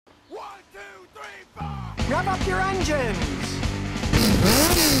Rev up your engines!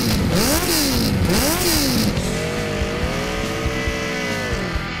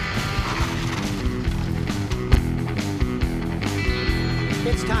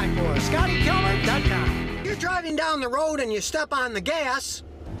 It's time for ScottyKilmer.com. You're driving down the road and you step on the gas,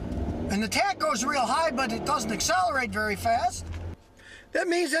 and the tank goes real high, but it doesn't accelerate very fast. That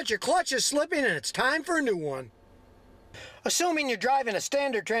means that your clutch is slipping and it's time for a new one. Assuming you're driving a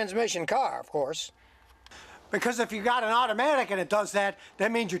standard transmission car, of course. Because if you got an automatic and it does that,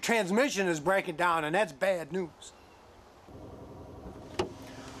 that means your transmission is breaking down, and that's bad news.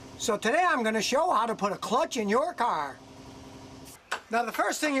 So today I'm going to show how to put a clutch in your car. Now the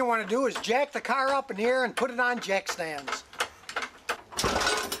first thing you want to do is jack the car up in the air and put it on jack stands.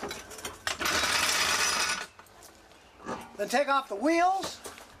 Then take off the wheels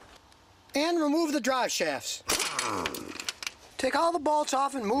and remove the drive shafts. Take all the bolts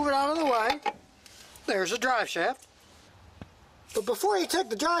off and move it out of the way. There's the drive shaft. But before you take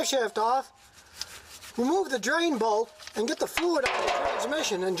the drive shaft off, remove the drain bolt and get the fluid out of the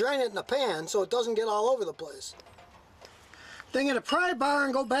transmission and drain it in the pan so it doesn't get all over the place. Then get a pry bar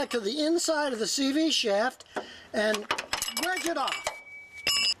and go back to the inside of the CV shaft and wedge it off.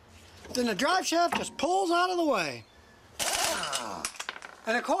 Then the drive shaft just pulls out of the way.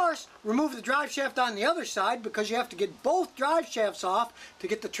 And of course, remove the drive shaft on the other side because you have to get both drive shafts off to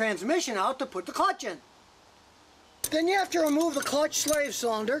get the transmission out to put the clutch in. Then you have to remove the clutch slave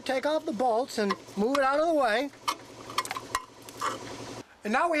cylinder, take off the bolts and move it out of the way.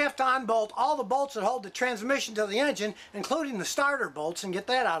 And now we have to unbolt all the bolts that hold the transmission to the engine, including the starter bolts, and get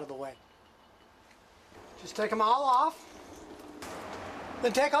that out of the way. Just take them all off.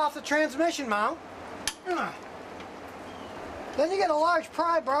 Then take off the transmission mount. Then you get a large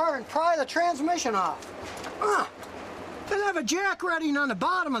pry bar and pry the transmission off. Then have a jack ready on the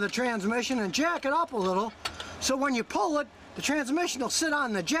bottom of the transmission and jack it up a little, so when you pull it, the transmission will sit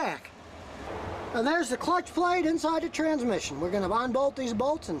on the jack. And there's the clutch plate inside the transmission. We're going to unbolt these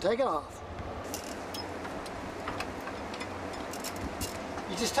bolts and take it off.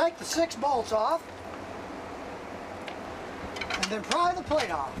 You just take the 6 bolts off and then pry the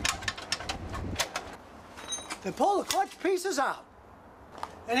plate off. Then pull the clutch pieces out.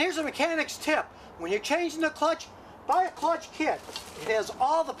 And here's a mechanic's tip. When you're changing the clutch, buy a clutch kit. It has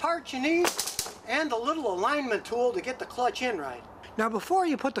all the parts you need and a little alignment tool to get the clutch in right. Now before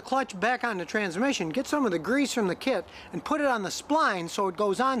you put the clutch back on the transmission, get some of the grease from the kit and put it on the spline so it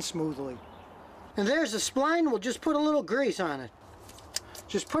goes on smoothly. And there's the spline. We'll just put a little grease on it.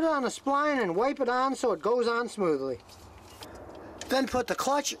 Just put it on the spline and wipe it on so it goes on smoothly. Then put the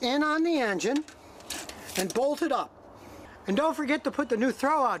clutch in on the engine and bolt it up. And don't forget to put the new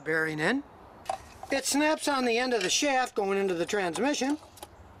throwout bearing in. It snaps on the end of the shaft going into the transmission.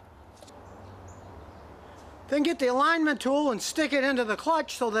 Then get the alignment tool and stick it into the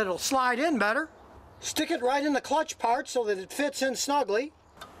clutch so that it'll slide in better. Stick it right in the clutch part so that it fits in snugly.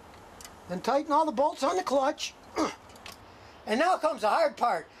 Then tighten all the bolts on the clutch. And now comes the hard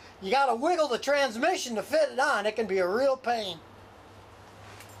part. You gotta wiggle the transmission to fit it on. It can be a real pain.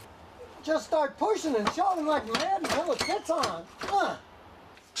 Just start pushing and shoving like mad until it fits on.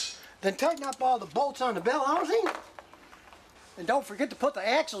 Then tighten up all the bolts on the bell housing. And don't forget to put the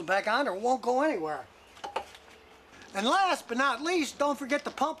axles back on or it won't go anywhere. And last but not least, don't forget to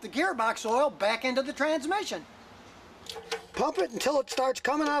pump the gearbox oil back into the transmission. Pump it until it starts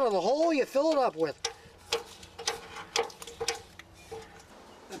coming out of the hole you fill it up with.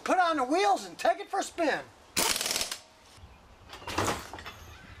 Then put on the wheels and take it for a spin.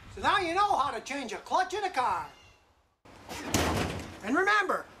 So now you know how to change a clutch in a car. And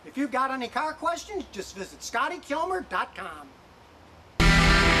remember, if you've got any car questions, just visit ScottyKilmer.com.